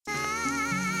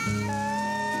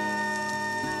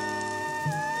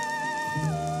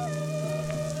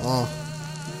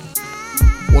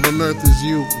What on earth is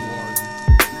you?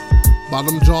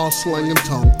 Bottom jaw, slinging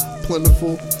tongue,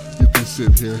 plentiful, you can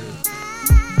sit here.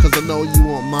 Cause I know you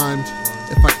won't mind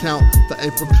if I count the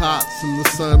apricots in the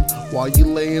sun while you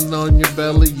laying on your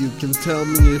belly. You can tell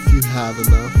me if you had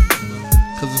enough.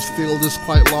 Cause this field is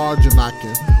quite large and I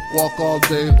can walk all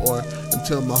day or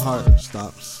until my heart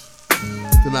stops.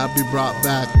 Then I'd be brought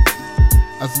back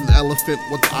as an elephant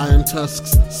with iron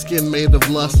tusks, skin made of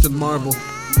lust and marble.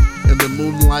 In the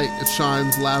moonlight it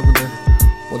shines lavender.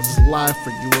 What is life?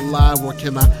 Are you alive? Or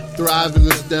can I thrive in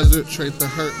this desert? Trade the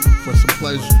hurt for some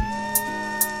pleasure,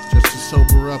 just to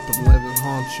sober up and let it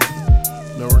haunt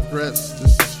you. No regrets,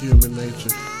 this is human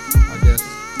nature, I guess.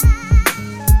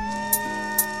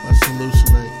 Let's hallucinate.